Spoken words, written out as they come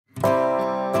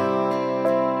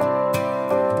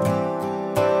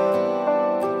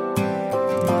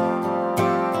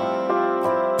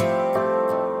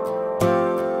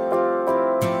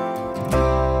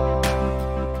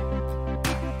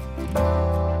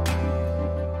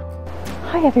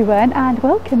Hi everyone, and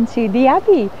welcome to Lee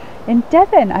Abbey in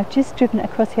Devon. I've just driven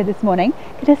across here this morning.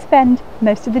 Going to spend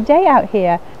most of the day out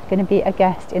here. Going to be a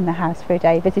guest in the house for a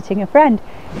day, visiting a friend.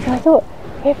 So I thought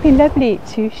it'd be lovely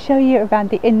to show you around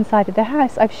the inside of the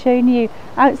house. I've shown you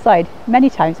outside many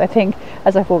times, I think,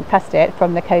 as I've walked past it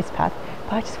from the coast path.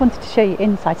 But I just wanted to show you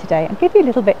inside today and give you a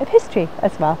little bit of history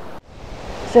as well.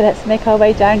 So let's make our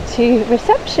way down to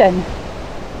reception.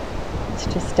 It's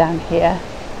just down here.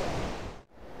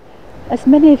 As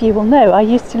many of you will know, I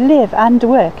used to live and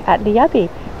work at Lee Abbey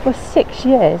for 6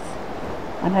 years,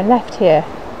 and I left here,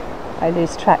 I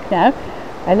lose track now,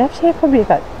 I left here probably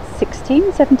about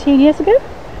 16, 17 years ago,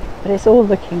 but it's all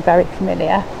looking very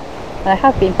familiar. And I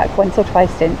have been back once or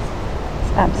twice since.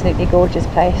 It's an absolutely gorgeous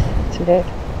place to live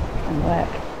and work.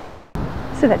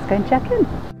 So let's go and check in.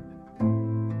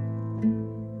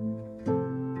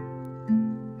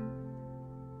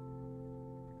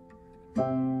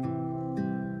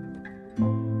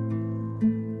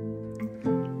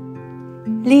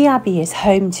 Lee Abbey is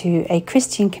home to a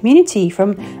Christian community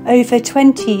from over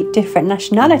 20 different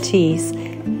nationalities,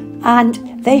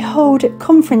 and they hold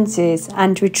conferences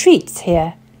and retreats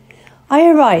here. I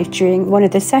arrived during one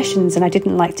of the sessions and I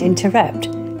didn't like to interrupt,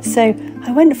 so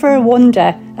I went for a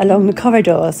wander along the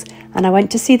corridors and I went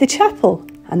to see the chapel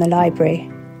and the library.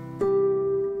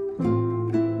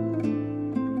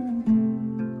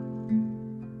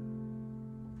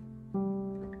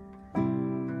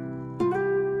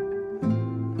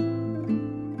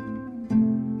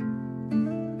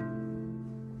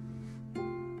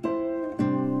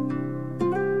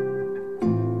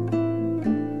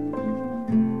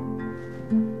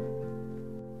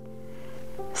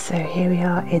 So here we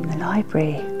are in the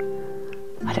library.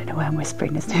 I don't know why I'm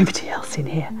whispering, there's nobody else in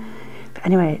here. But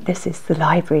anyway, this is the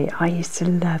library. I used to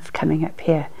love coming up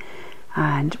here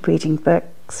and reading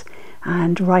books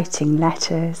and writing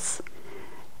letters.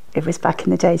 It was back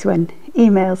in the days when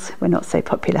emails were not so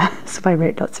popular, so I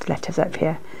wrote lots of letters up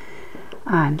here.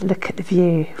 And look at the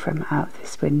view from out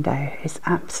this window, it's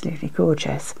absolutely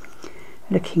gorgeous.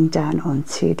 Looking down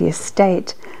onto the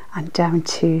estate and down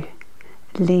to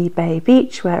Lee Bay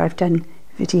Beach, where I've done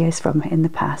videos from in the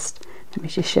past. Let me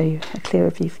just show you a clearer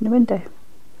view from the window.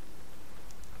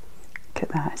 Look at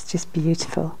that, it's just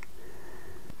beautiful.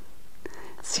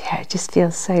 So yeah, it just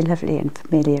feels so lovely and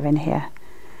familiar in here.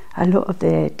 A lot of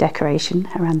the decoration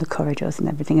around the corridors and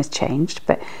everything has changed,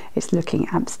 but it's looking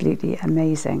absolutely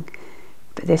amazing.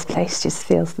 But this place just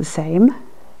feels the same.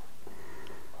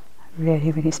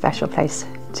 Really, really special place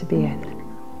to be in.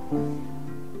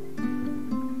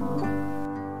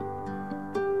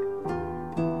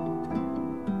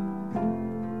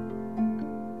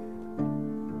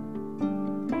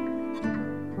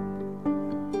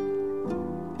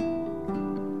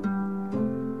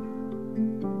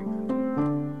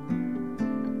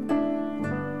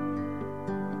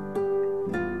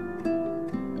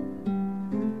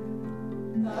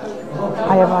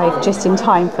 I arrived just in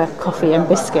time for coffee and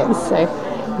biscuits, so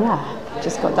yeah,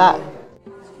 just got that.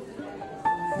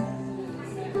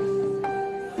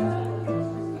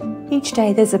 Each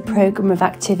day there's a programme of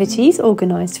activities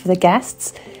organised for the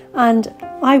guests, and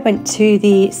I went to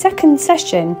the second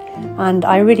session and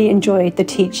I really enjoyed the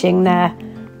teaching there.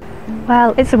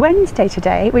 Well, it's a Wednesday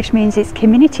today, which means it's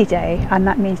community day, and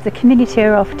that means the community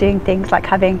are off doing things like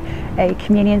having a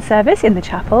communion service in the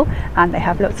chapel, and they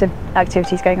have lots of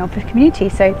activities going on for the community,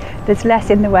 so there's less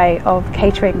in the way of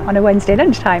catering on a Wednesday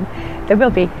lunchtime. There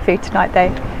will be food tonight though,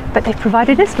 but they've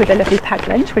provided us with a lovely packed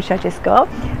lunch, which I just got,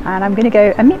 and I'm going to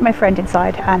go and meet my friend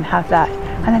inside and have that.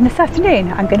 And then this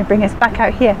afternoon I'm going to bring us back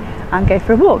out here and go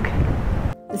for a walk.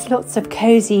 There's lots of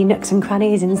cosy nooks and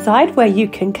crannies inside where you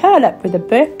can curl up with a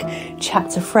book, chat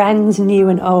to friends, new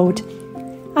and old,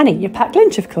 and eat your packed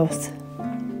lunch, of course.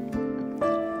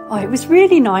 Oh, it was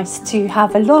really nice to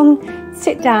have a long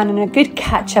sit down and a good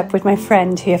catch up with my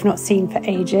friend who I've not seen for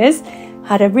ages.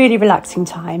 Had a really relaxing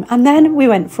time, and then we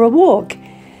went for a walk.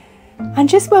 And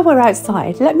just while we're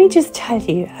outside, let me just tell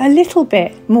you a little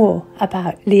bit more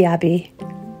about Lee Abbey.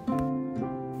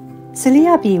 So Lee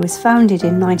Abbey was founded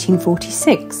in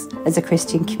 1946 as a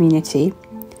Christian community,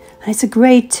 and it's a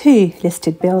Grade 2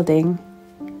 listed building.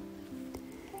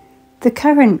 The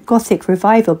current Gothic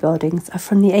Revival buildings are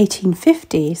from the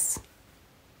 1850s.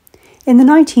 In the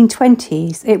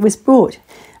 1920s it was bought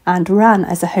and ran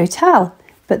as a hotel,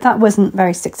 but that wasn't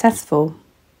very successful.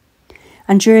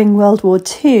 And during World War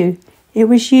II it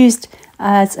was used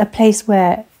as a place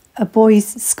where a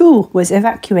boys' school was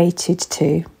evacuated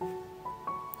to.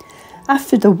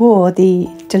 After the war, the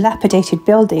dilapidated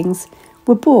buildings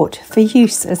were bought for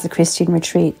use as a Christian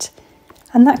retreat,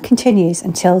 and that continues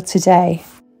until today.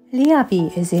 Lee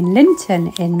Abbey is in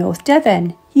Lynton in North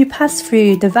Devon. You pass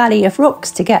through the Valley of Rocks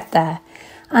to get there,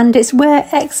 and it's where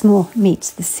Exmoor meets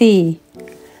the sea.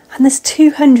 And there's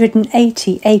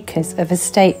 280 acres of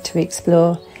estate to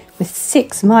explore, with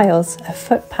 6 miles of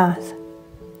footpath.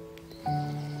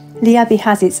 Lee Abbey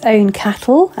has its own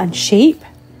cattle and sheep,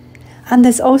 and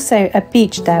there's also a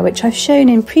beach there which I've shown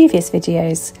in previous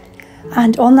videos.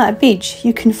 And on that beach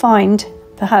you can find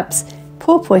perhaps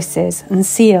porpoises and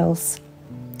seals.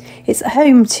 It's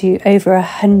home to over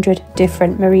 100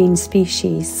 different marine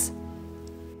species.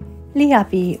 Lee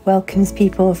Abbey welcomes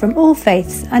people from all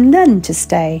faiths and none to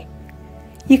stay.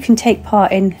 You can take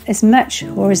part in as much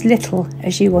or as little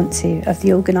as you want to of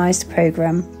the organised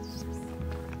programme.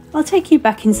 I'll take you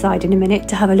back inside in a minute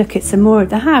to have a look at some more of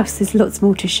the house. There's lots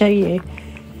more to show you.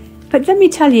 But let me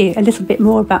tell you a little bit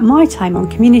more about my time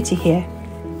on community here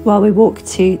while we walk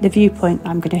to the viewpoint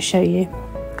I'm going to show you.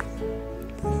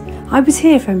 I was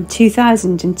here from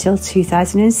 2000 until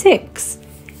 2006.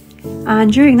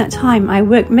 And during that time I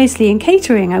worked mostly in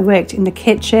catering. I worked in the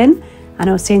kitchen and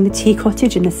also in the tea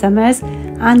cottage in the summers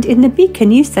and in the Beacon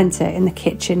Youth Centre in the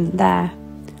kitchen there.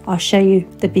 I'll show you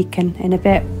the Beacon in a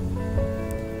bit.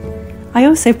 I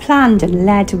also planned and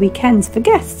led weekends for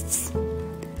guests.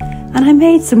 And I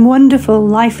made some wonderful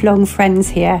lifelong friends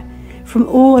here from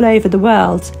all over the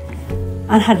world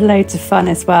and had loads of fun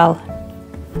as well.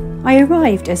 I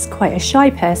arrived as quite a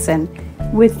shy person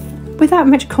without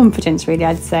much confidence really,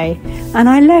 I'd say, and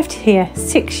I left here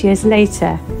 6 years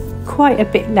later quite a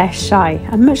bit less shy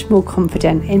and much more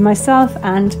confident in myself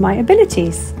and my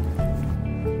abilities.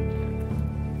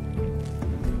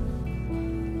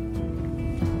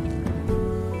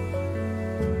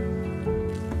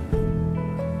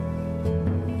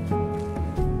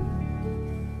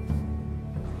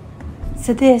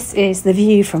 So this is the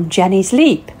view from Jenny's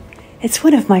Leap. It's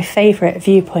one of my favourite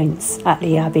viewpoints at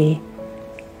Lee Abbey.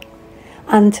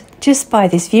 And just by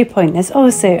this viewpoint there's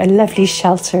also a lovely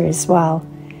shelter as well,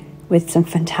 with some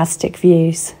fantastic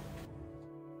views.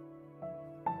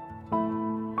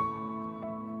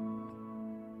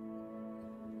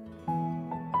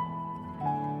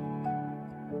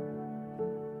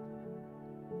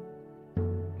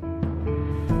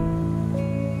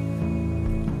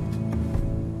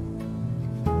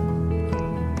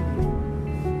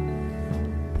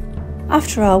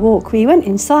 After our walk we went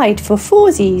inside for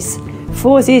Forzies.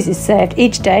 Forzies is served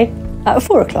each day at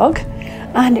 4 o'clock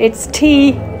and it's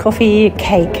tea, coffee,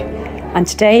 cake, and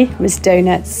today was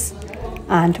donuts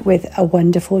and with a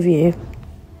wonderful view.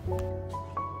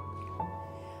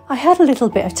 I had a little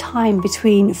bit of time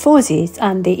between Forzies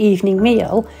and the evening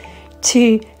meal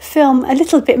to film a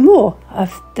little bit more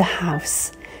of the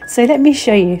house, so let me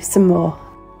show you some more.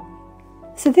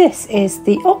 So this is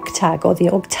the octag or the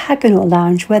octagonal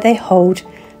lounge where they hold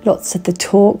lots of the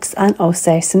talks and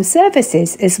also some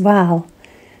services as well.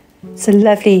 It's a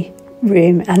lovely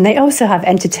room and they also have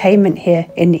entertainment here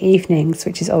in the evenings,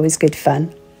 which is always good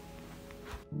fun.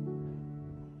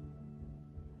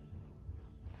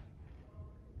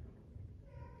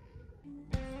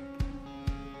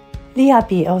 Lee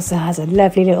Abbey also has a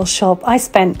lovely little shop. I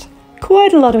spent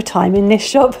quite a lot of time in this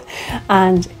shop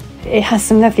and it has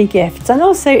some lovely gifts, and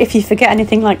also if you forget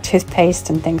anything like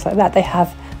toothpaste and things like that, they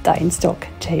have that in stock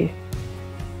too.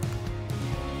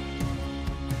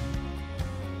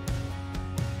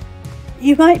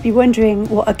 You might be wondering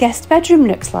what a guest bedroom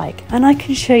looks like, and I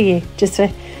can show you just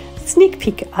a sneak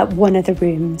peek at one of the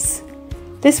rooms.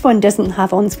 This one doesn't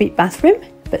have ensuite bathroom,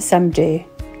 but some do.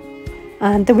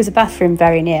 And there was a bathroom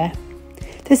very near.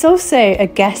 There's also a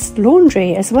guest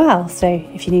laundry as well, so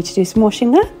if you need to do some washing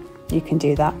there, you can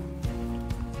do that.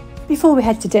 Before we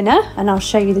head to dinner, and I'll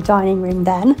show you the dining room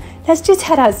then, let's just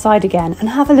head outside again and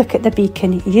have a look at the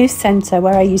Beacon Youth Centre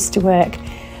where I used to work.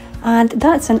 And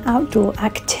that's an outdoor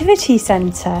activity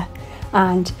centre,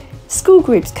 and school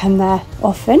groups come there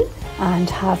often and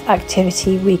have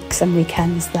activity weeks and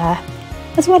weekends there,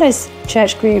 as well as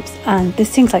church groups, and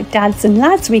there's things like dads and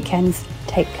lads weekends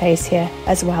take place here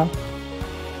as well.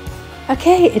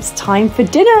 Okay, it's time for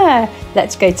dinner.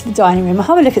 Let's go to the dining room. I'll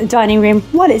have a look at the dining room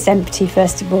while it's empty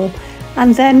first of all,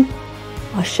 and then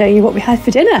I'll show you what we had for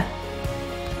dinner.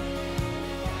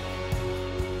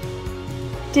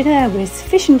 Dinner was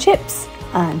fish and chips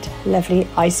and lovely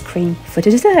ice cream for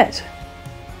dessert.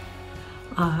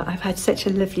 I've had such a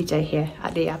lovely day here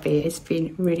at Lee Abbey. It's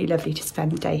been really lovely to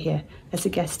spend the day here as a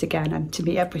guest again and to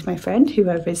meet up with my friend who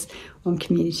I was on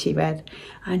community with,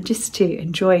 and just to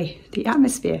enjoy the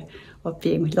atmosphere of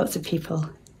being with lots of people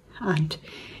and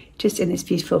just in this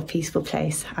beautiful, peaceful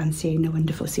place and seeing the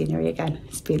wonderful scenery again.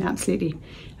 It's been absolutely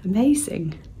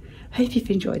amazing. Hope you've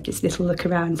enjoyed this little look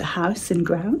around the house and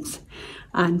grounds,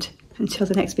 and until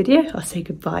the next video, I'll say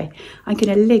goodbye. I'm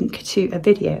going to link to a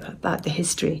video about the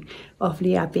history of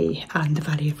Lee Abbey and the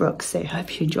Valley of Rocks, so I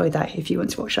hope you enjoyed that if you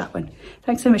want to watch that one.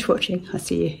 Thanks so much for watching. I'll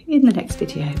see you in the next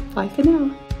video. Bye for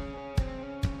now.